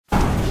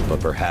But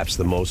perhaps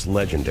the most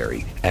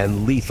legendary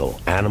and lethal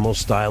animal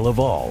style of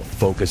all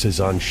focuses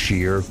on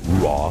sheer,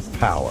 raw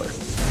power.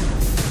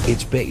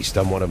 It's based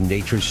on one of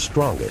nature's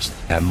strongest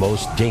and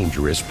most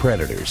dangerous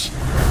predators.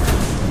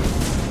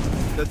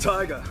 The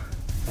tiger.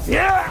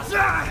 Yeah!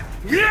 Yeah!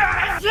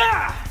 Yeah!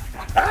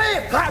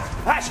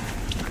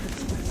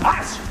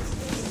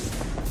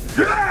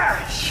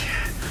 Yes!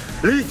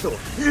 Lethal.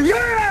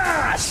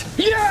 Yes!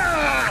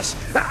 Yes!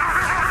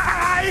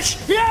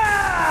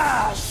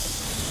 Yes!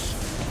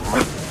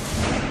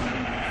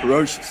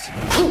 Ferocious.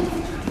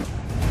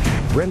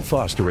 Brent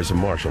Foster is a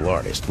martial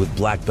artist with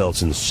black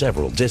belts in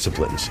several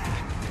disciplines,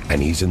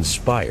 and he's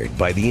inspired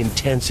by the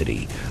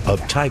intensity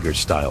of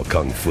tiger-style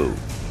kung fu.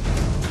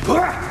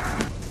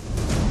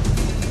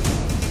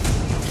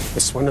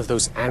 It's one of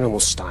those animal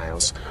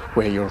styles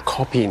where you're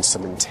copying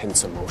some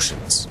intense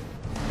emotions.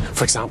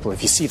 For example,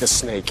 if you see the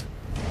snake,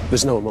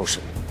 there's no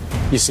emotion.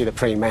 You see the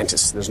praying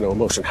mantis, there's no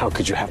emotion. How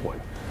could you have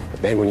one?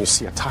 But then when you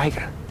see a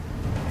tiger,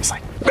 it's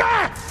like,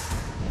 ah!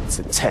 It's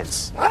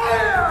intense.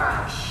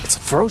 It's a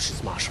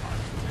ferocious martial art.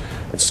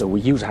 And so we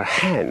use our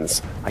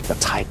hands like the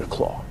tiger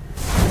claw.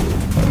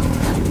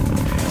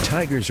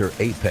 Tigers are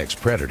apex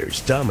predators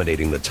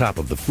dominating the top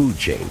of the food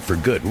chain for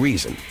good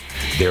reason.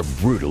 They're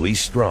brutally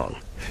strong,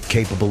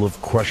 capable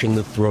of crushing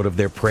the throat of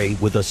their prey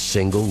with a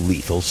single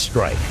lethal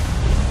strike.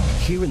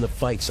 Here in the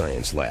Fight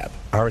Science Lab,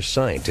 our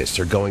scientists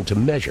are going to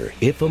measure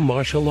if a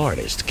martial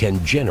artist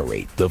can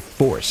generate the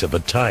force of a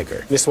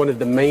tiger. This is one of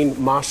the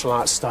main martial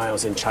arts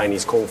styles in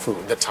Chinese Kung Fu,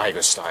 the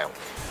tiger style.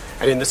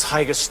 And in the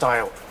tiger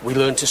style, we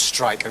learn to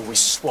strike and we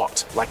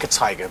swat like a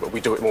tiger, but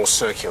we do it more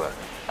circular.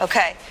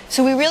 Okay,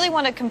 so we really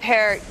want to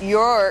compare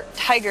your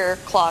tiger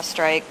claw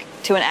strike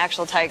to an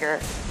actual tiger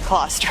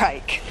claw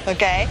strike,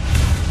 okay?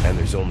 And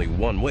there's only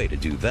one way to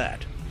do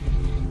that.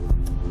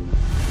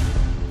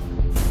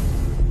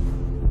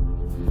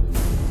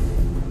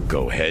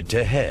 Go head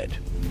to head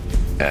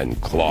and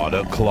claw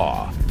to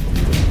claw.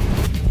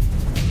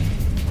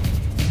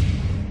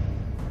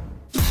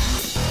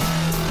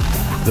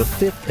 The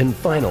fifth and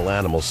final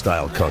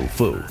animal-style kung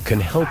fu can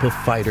help a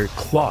fighter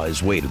claw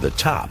his way to the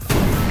top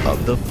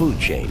of the food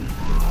chain,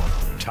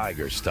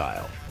 tiger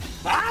style.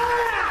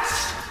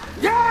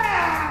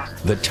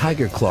 The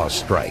tiger claw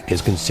strike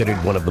is considered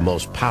one of the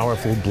most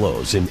powerful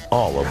blows in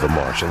all of the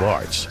martial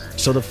arts.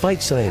 So the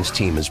Fight Science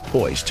team is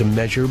poised to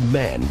measure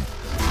man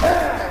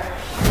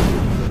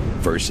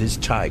versus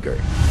tiger.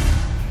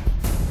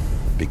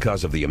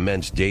 Because of the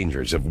immense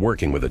dangers of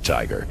working with a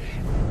tiger,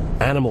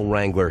 animal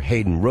wrangler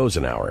Hayden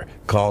Rosenauer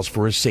calls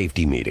for a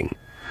safety meeting.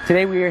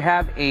 Today we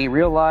have a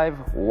real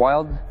live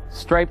wild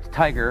striped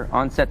tiger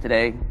on set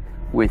today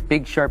with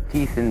big sharp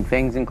teeth and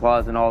fangs and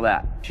claws and all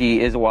that.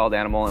 She is a wild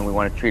animal and we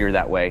want to treat her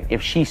that way.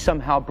 If she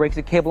somehow breaks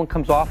a cable and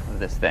comes off of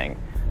this thing,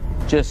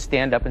 just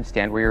stand up and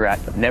stand where you're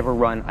at. Never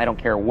run. I don't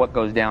care what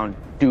goes down.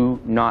 Do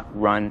not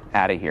run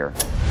out of here.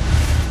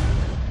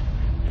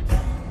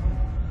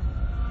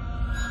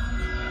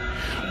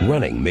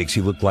 Running makes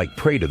you look like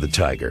prey to the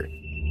tiger.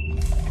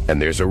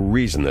 And there's a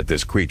reason that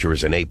this creature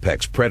is an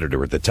apex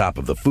predator at the top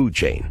of the food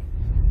chain.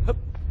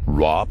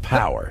 Raw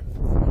power.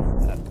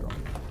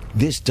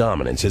 This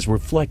dominance is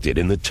reflected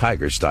in the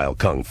tiger-style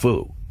kung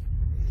fu.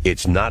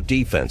 It's not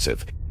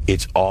defensive.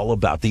 It's all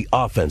about the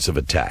offensive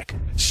attack.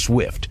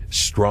 Swift,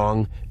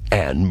 strong,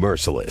 and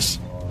merciless.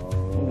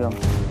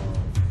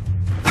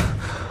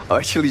 I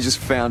actually just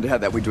found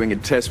out that we're doing a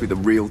test with a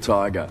real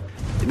tiger.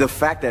 The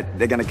fact that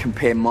they're going to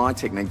compare my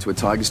technique to a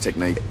tiger's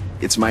technique,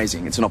 it's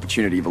amazing. It's an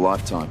opportunity of a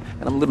lifetime.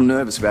 And I'm a little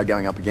nervous about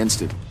going up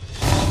against it.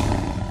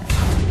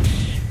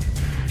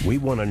 We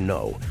want to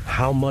know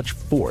how much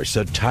force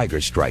a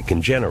tiger strike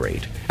can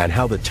generate and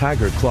how the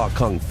tiger claw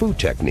kung fu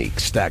technique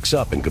stacks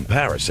up in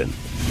comparison.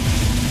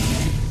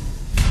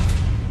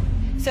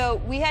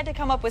 So we had to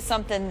come up with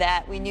something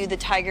that we knew the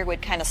tiger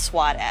would kind of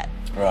swat at.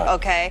 Right.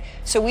 Okay,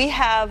 so we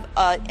have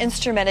an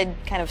instrumented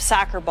kind of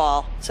soccer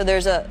ball. So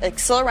there's an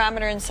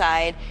accelerometer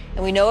inside,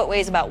 and we know it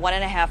weighs about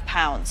 1.5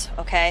 pounds.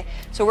 Okay,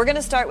 so we're going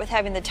to start with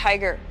having the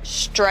tiger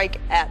strike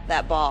at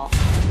that ball.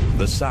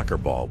 The soccer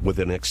ball with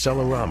an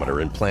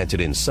accelerometer implanted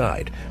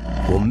inside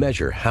will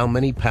measure how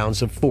many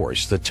pounds of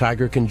force the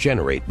tiger can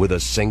generate with a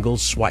single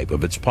swipe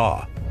of its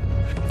paw.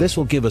 This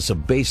will give us a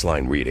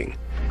baseline reading,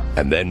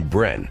 and then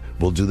Bren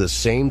will do the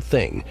same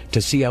thing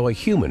to see how a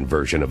human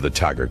version of the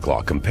tiger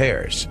claw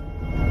compares.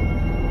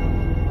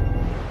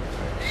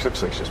 She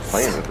looks like she's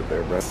playing with it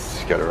there, Brett.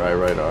 She's got her eye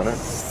right on it.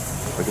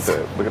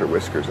 Look at her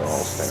whiskers all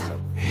standing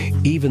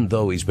up. Even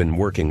though he's been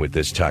working with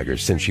this tiger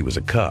since she was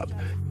a cub,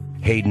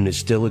 Hayden is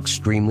still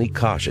extremely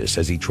cautious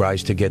as he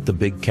tries to get the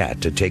big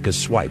cat to take a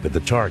swipe at the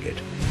target.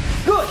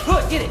 Good,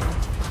 get it.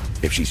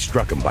 If she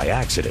struck him by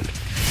accident,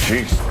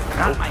 Jeez.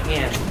 Not my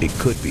hand. it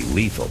could be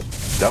lethal.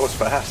 That was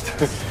fast.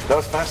 That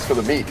was fast for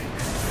the meat.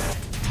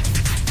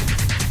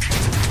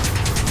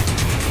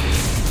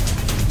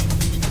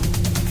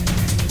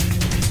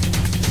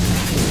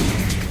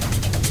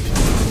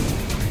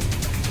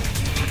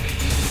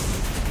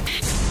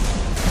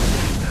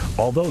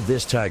 Although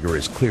this tiger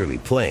is clearly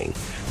playing,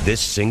 This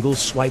single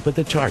swipe at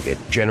the target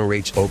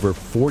generates over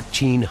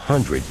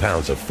 1,400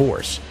 pounds of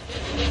force.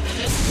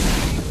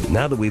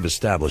 Now that we've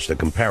established a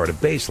comparative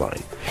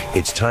baseline,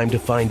 it's time to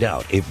find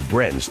out if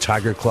Bren's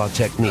tiger claw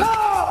technique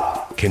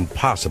can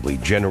possibly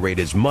generate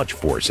as much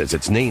force as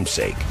its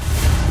namesake.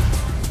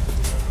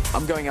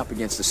 I'm going up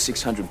against a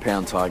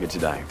 600-pound tiger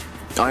today.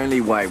 I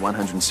only weigh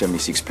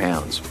 176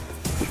 pounds.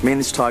 If me and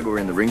this tiger were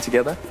in the ring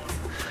together,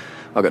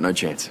 I've got no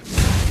chance.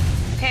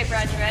 Okay,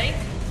 Brad, you ready?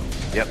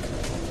 Yep.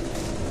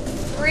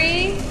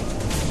 3,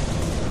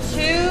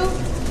 2,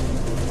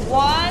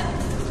 1,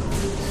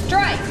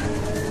 strike!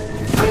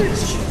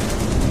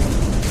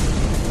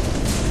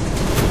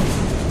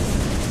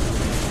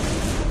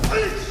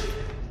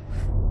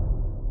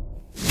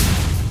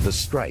 The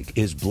strike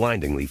is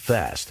blindingly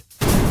fast.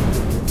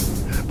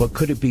 But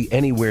could it be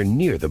anywhere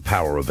near the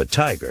power of a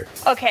tiger?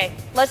 Okay,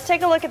 let's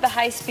take a look at the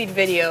high-speed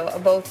video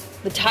of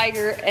both the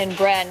tiger and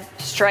Bren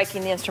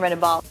striking the instrumented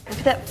ball. Look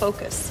at that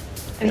focus.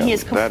 I mean, he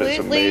is that is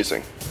completely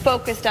amazing.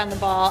 focused on the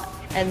ball,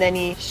 and then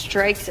he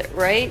strikes it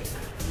right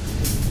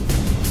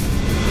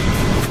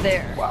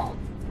there. Wow.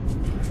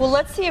 Well,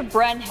 let's see if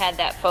Bren had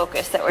that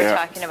focus that we're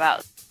talking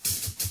about.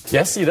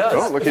 Yes, he does.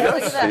 Oh, look, he Yeah, does.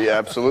 look at that. He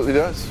absolutely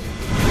does.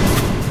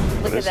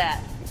 Look at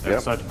that.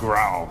 Yep. Such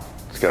growl.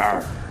 It's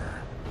got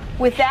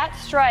With that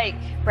strike,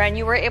 Bren,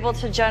 you were able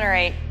to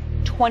generate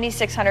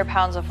 2,600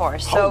 pounds of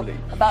force. So Holy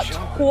about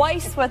jumping.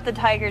 twice what the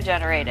tiger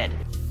generated.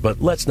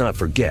 But let's not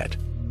forget,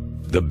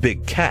 the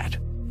big cat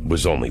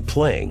was only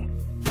playing.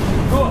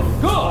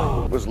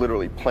 was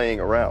literally playing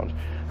around.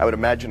 I would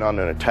imagine on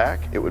an attack,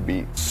 it would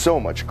be so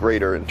much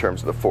greater in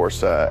terms of the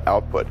force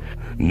output.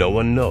 No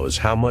one knows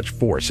how much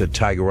force a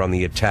tiger on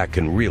the attack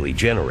can really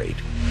generate.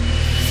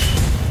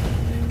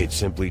 It's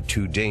simply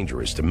too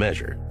dangerous to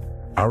measure.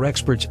 Our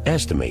experts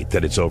estimate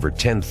that it's over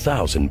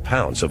 10,000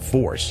 pounds of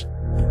force.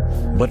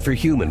 But for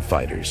human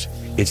fighters,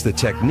 it's the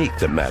technique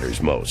that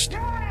matters most.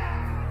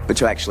 But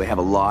to actually have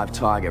a live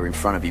tiger in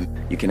front of you,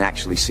 you can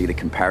actually see the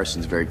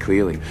comparisons very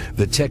clearly.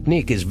 The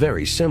technique is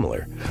very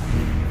similar,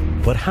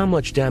 but how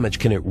much damage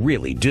can it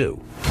really do?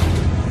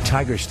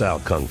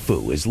 Tiger-style kung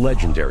fu is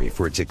legendary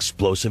for its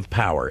explosive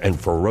power and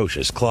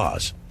ferocious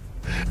claws.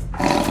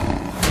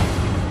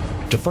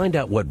 To find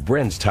out what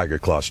Bren's tiger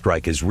claw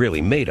strike is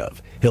really made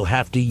of, he'll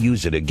have to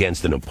use it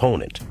against an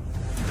opponent.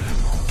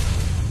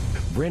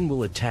 Bren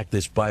will attack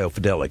this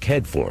biofidelic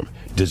head form,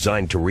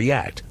 designed to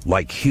react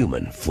like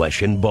human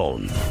flesh and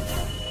bone.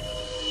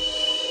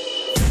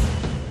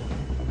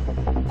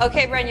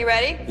 Okay, Bren, you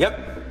ready?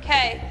 Yep.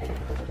 Okay.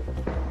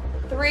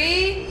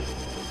 3,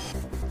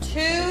 2,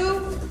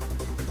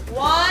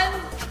 1,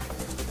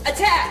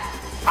 attack!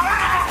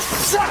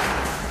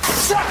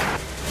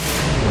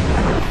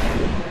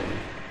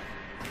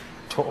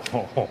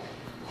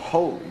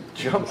 Holy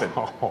jumping.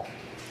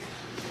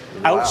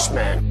 Ouch,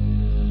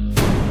 man.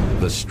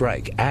 The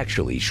strike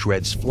actually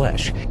shreds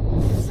flesh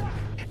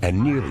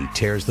and nearly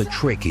tears the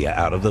trachea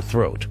out of the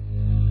throat.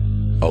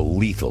 A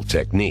lethal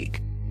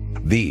technique.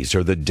 These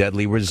are the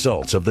deadly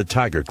results of the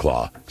tiger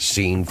claw,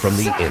 seen from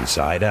the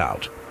inside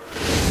out.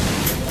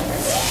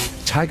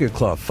 Tiger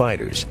claw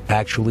fighters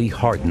actually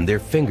harden their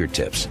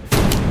fingertips,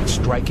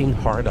 striking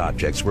hard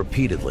objects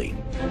repeatedly.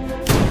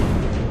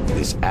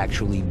 This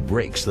actually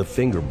breaks the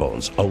finger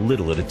bones a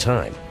little at a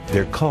time.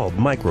 They're called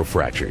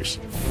microfractures.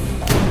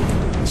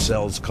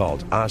 Cells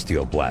called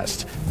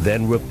osteoblasts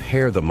then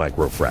repair the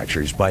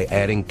microfractures by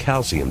adding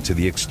calcium to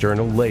the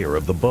external layer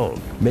of the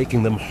bone,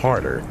 making them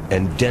harder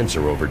and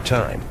denser over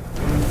time.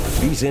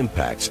 These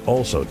impacts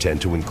also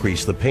tend to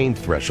increase the pain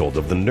threshold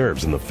of the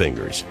nerves in the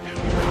fingers,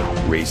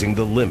 raising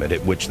the limit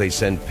at which they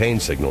send pain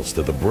signals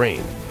to the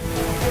brain.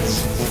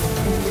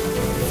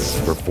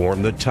 To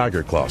perform the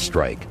tiger claw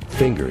strike,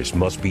 fingers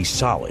must be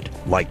solid,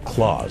 like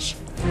claws.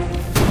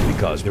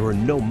 Because there are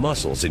no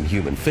muscles in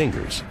human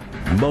fingers,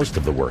 most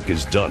of the work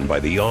is done by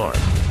the arm.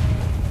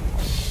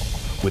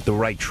 With the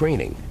right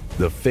training,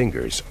 the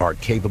fingers are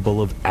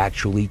capable of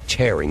actually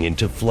tearing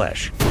into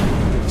flesh,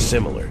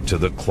 similar to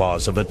the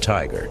claws of a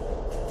tiger.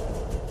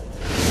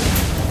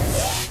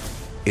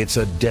 It's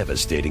a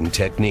devastating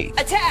technique.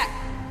 Attack!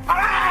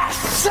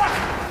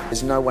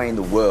 There's no way in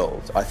the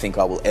world I think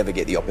I will ever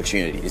get the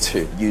opportunity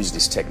to use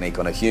this technique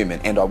on a human,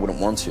 and I wouldn't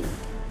want to.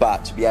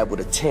 But to be able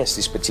to test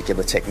this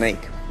particular technique,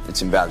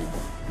 it's invaluable.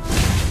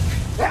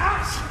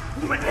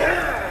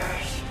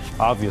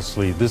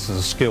 Obviously, this is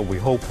a skill we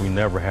hope we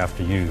never have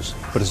to use.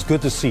 But it's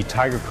good to see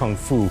Tiger Kung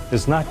Fu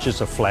is not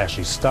just a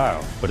flashy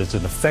style, but it's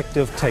an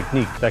effective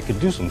technique that can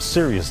do some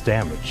serious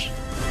damage.